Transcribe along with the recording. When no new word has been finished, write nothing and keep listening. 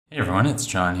Hey everyone, it's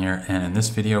John here, and in this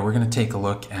video we're going to take a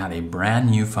look at a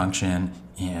brand new function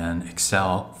in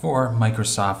Excel for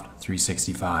Microsoft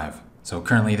 365. So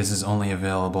currently this is only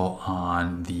available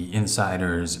on the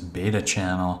Insiders beta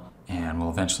channel and will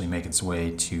eventually make its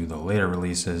way to the later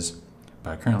releases,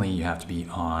 but currently you have to be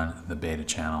on the beta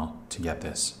channel to get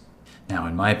this. Now,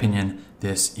 in my opinion,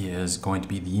 this is going to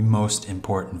be the most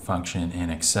important function in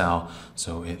Excel.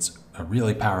 So it's a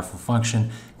really powerful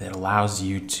function that allows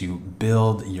you to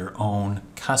build your own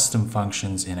custom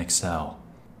functions in Excel.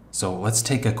 So let's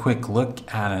take a quick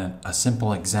look at a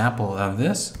simple example of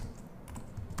this.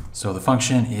 So the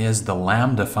function is the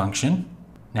LAMBDA function.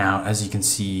 Now, as you can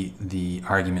see, the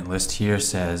argument list here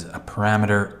says a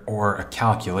parameter or a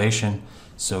calculation.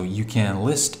 So you can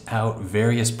list out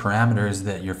various parameters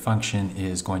that your function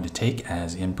is going to take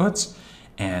as inputs,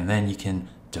 and then you can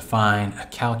define a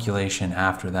calculation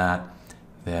after that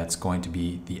that's going to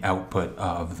be the output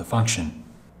of the function.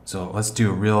 So let's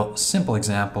do a real simple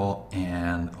example,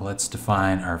 and let's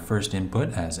define our first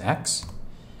input as x,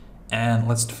 and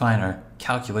let's define our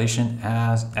calculation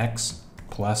as x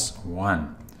plus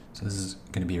 1. So this is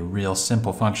going to be a real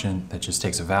simple function that just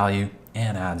takes a value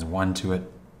and adds 1 to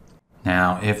it.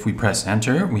 Now, if we press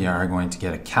enter, we are going to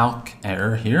get a calc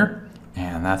error here,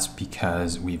 and that's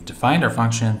because we've defined our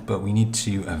function, but we need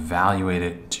to evaluate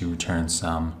it to return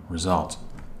some result.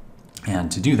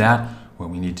 And to do that,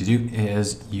 what we need to do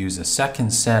is use a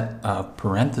second set of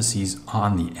parentheses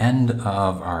on the end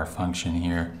of our function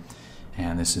here,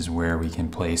 and this is where we can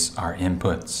place our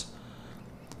inputs.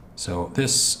 So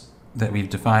this that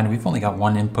we've defined, we've only got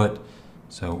one input,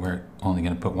 so we're only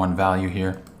going to put one value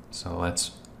here. So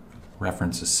let's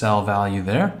reference a cell value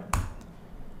there.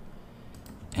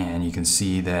 And you can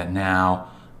see that now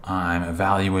I'm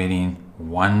evaluating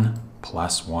 1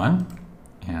 plus 1.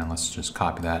 And let's just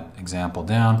copy that example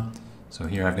down. So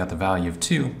here I've got the value of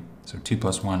 2. So 2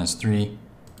 plus 1 is 3.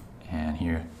 And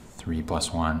here 3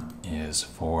 plus 1 is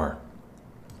 4.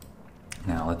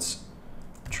 Now let's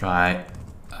try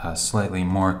a slightly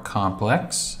more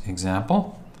complex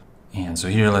example. And so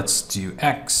here let's do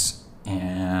x,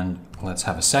 and let's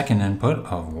have a second input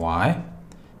of y,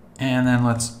 and then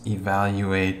let's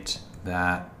evaluate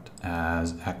that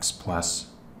as x plus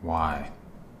y.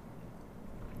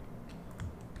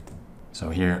 So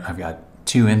here I've got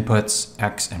two inputs,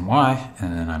 x and y,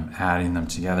 and then I'm adding them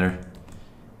together.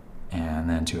 And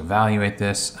then to evaluate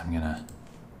this, I'm going to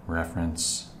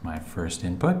reference my first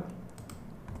input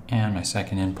and my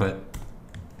second input.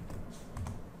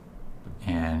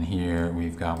 And here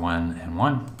we've got 1 and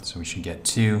 1, so we should get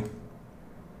 2.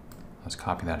 Let's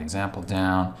copy that example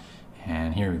down.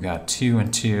 And here we've got 2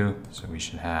 and 2, so we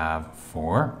should have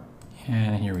 4.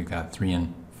 And here we've got 3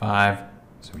 and 5,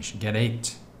 so we should get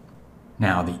 8.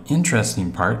 Now, the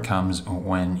interesting part comes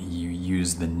when you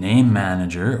use the name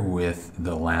manager with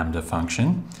the LAMBDA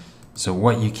function. So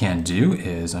what you can do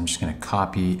is, I'm just going to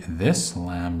copy this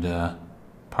LAMBDA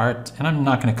part, and I'm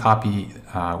not going to copy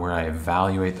where I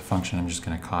evaluate the function. I'm just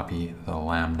going to copy the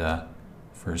LAMBDA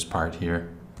first part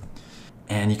here.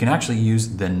 And you can actually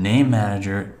use the name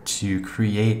manager to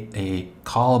create a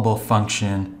callable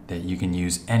function that you can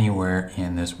use anywhere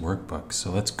in this workbook.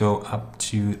 So let's go up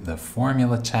to the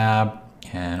Formula tab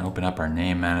and open up our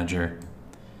name manager.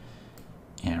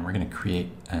 And we're going to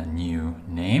create a new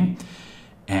name.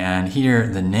 And here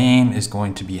the name is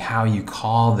going to be how you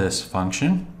call this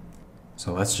function.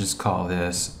 So let's just call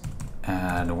this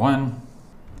add1.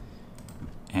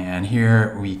 And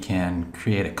here we can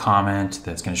create a comment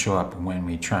that's going to show up when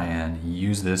we try and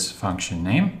use this function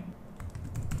name.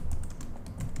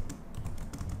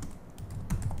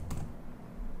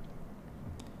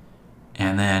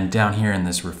 And then down here in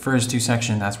this refers to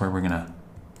section, that's where we're going to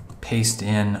paste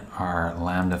in our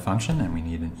LAMBDA function, and we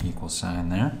need an equal sign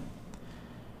there.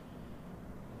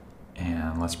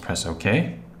 And let's press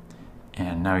OK.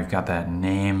 And now we've got that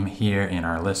name here in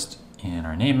our list in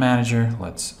our name manager.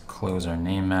 Let's close our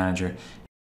name manager.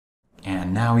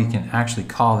 And now we can actually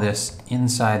call this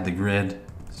inside the grid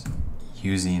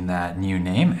using that new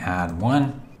name,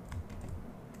 add1.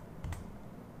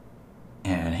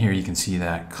 And here you can see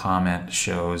that comment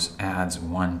shows adds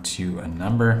 1 to a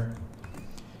number.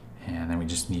 And then we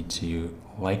just need to,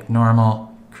 like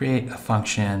normal, create a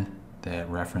function that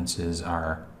references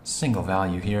our single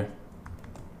value here.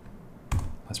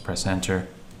 Let's press enter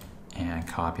and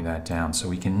copy that down. So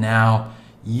we can now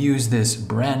use this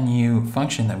brand new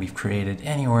function that we've created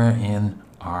anywhere in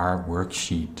our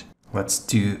worksheet. Let's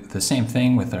do the same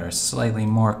thing with our slightly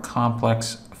more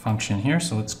complex function here.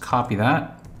 So let's copy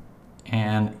that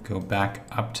and go back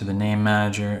up to the name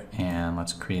manager, and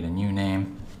let's create a new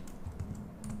name.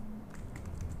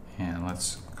 And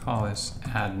let's call this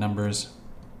add numbers.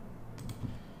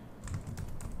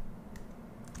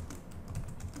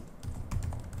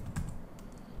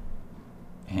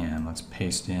 And let's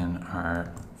paste in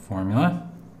our formula.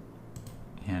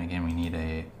 And again, we need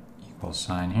a equal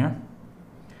sign here.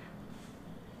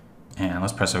 And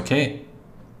let's press OK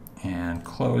and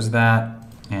close that.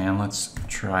 And let's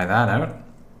try that out.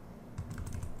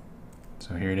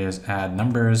 So here it is, add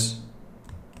numbers.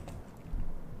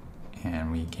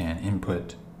 And we can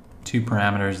input 2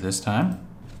 parameters this time.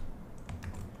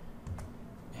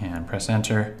 And press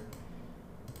enter.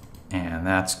 And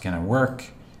that's going to work.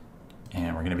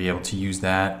 And we're going to be able to use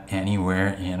that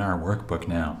anywhere in our workbook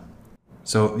now.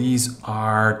 So these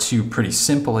are 2 pretty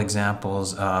simple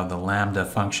examples of the Lambda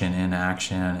function in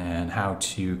action and how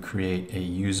to create a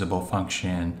usable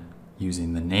function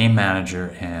using the name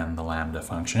manager and the Lambda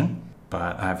function.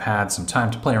 But I've had some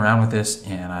time to play around with this,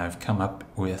 and I've come up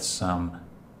with some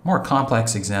more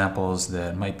complex examples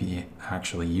that might be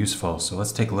actually useful. So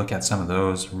let's take a look at some of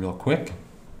those real quick.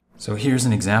 So here's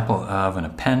an example of an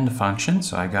append function.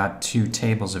 So I got 2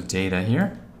 tables of data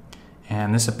here.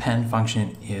 And this append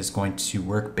function is going to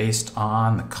work based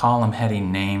on the column heading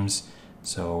names.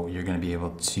 So you're going to be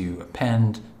able to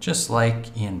append just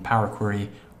like in Power Query,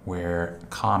 where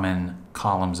common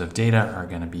columns of data are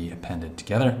going to be appended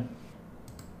together.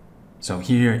 So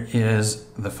here is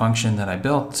the function that I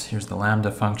built. Here's the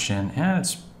Lambda function, and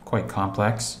it's quite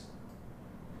complex.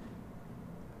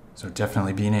 So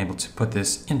definitely being able to put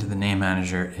this into the name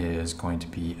manager is going to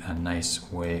be a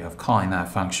nice way of calling that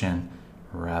function,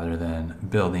 rather than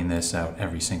building this out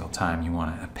every single time you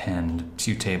want to append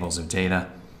 2 tables of data.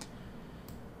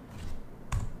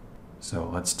 So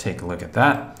let's take a look at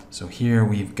that. So here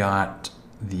we've got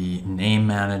the name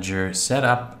manager set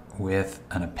up with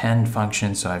an append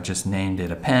function. So I've just named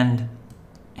it append.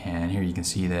 And here you can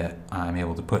see that I'm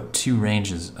able to put 2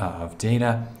 ranges of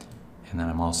data. And then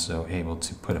I'm also able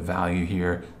to put a value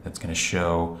here that's going to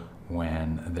show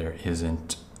when there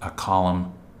isn't a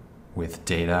column with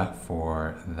data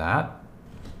for that.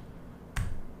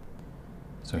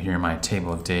 So here in my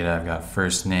table of data, I've got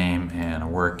first name and a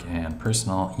work and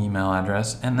personal email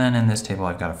address. And then in this table,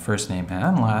 I've got a first name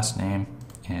and last name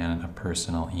and a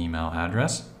personal email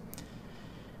address.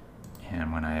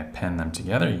 And when I append them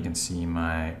together, you can see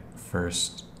my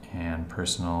first and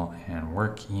personal and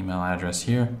work email address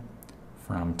here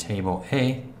from table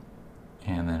A.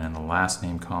 And then in the last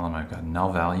name column, I've got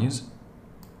null values.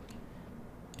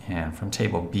 And from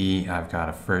table B, I've got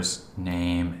a first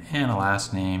name and a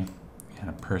last name and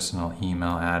a personal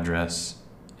email address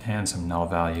and some null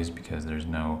values because there's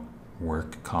no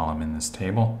work column in this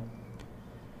table.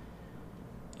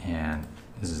 And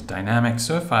this is dynamic.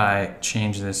 So if I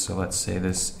change this, so let's say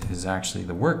this is actually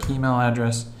the work email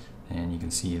address, and you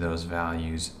can see those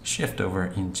values shift over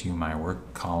into my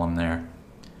work column there.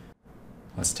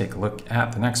 Let's take a look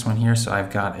at the next one here. So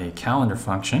I've got a calendar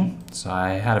function. So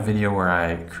I had a video where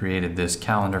I created this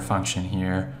calendar function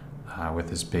here with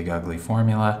this big ugly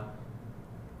formula.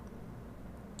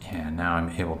 And now I'm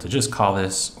able to just call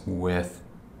this with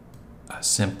a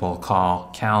simple call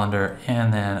calendar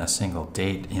and then a single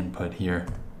date input here.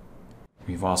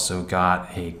 We've also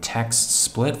got a text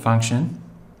split function.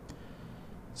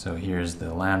 So here's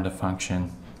the Lambda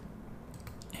function.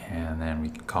 And then we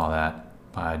can call that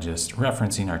by just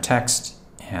referencing our text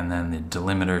and then the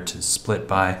delimiter to split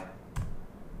by.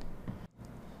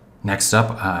 Next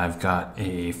up, I've got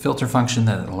a filter function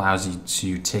that allows you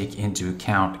to take into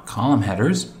account column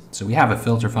headers. So we have a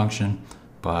filter function,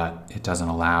 but it doesn't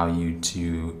allow you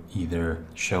to either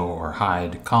show or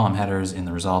hide column headers in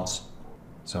the results.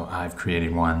 So I've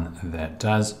created one that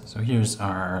does. So here's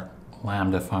our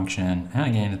Lambda function. And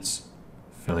again, it's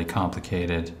fairly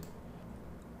complicated.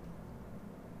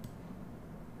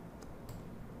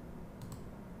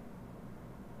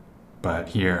 But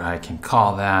here I can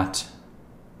call that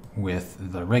with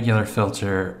the regular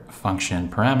filter function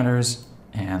parameters.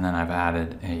 And then I've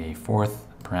added a 4th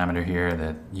parameter here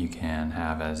that you can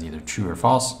have as either true or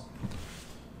false.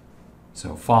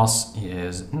 So false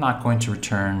is not going to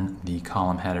return the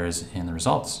column headers in the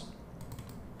results.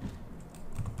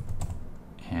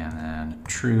 And then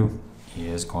true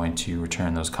is going to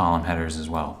return those column headers as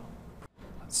well.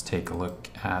 Let's take a look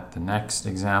at the next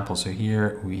example. So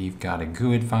here we've got a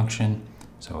GUID function,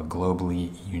 so a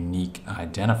globally unique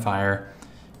identifier.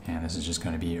 And this is just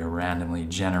going to be a randomly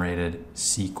generated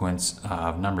sequence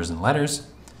of numbers and letters.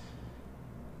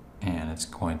 And it's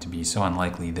going to be so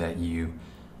unlikely that you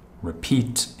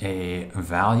repeat a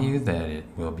value that it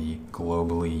will be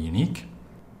globally unique.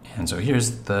 And so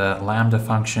here's the Lambda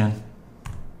function.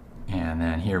 And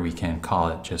then here we can call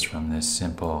it just from this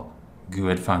simple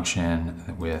GUID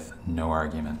function with no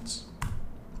arguments.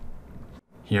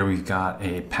 Here we've got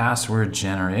a password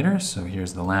generator. So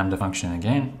here's the Lambda function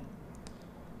again.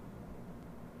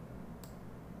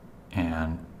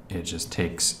 And it just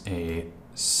takes a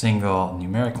single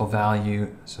numerical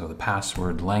value, so the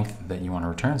password length that you want to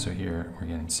return. So here we're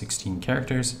getting 16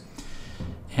 characters.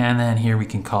 And then here we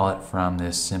can call it from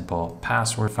this simple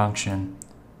password function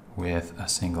with a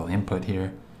single input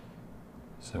here.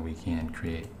 So we can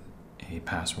create a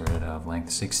password of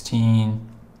length 16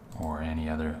 or any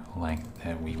other length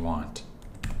that we want.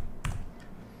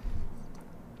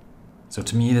 So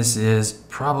to me, this is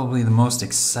probably the most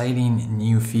exciting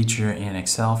new feature in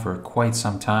Excel for quite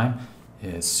some time.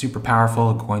 It's super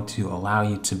powerful, going to allow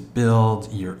you to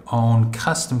build your own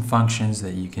custom functions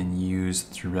that you can use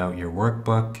throughout your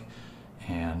workbook.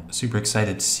 And super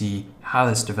excited to see how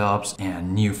this develops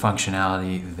and new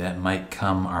functionality that might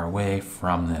come our way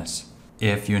from this.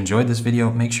 If you enjoyed this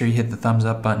video, make sure you hit the thumbs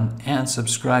up button and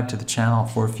subscribe to the channel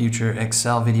for future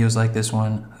Excel videos like this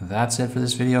one. That's it for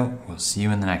this video. We'll see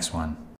you in the next one.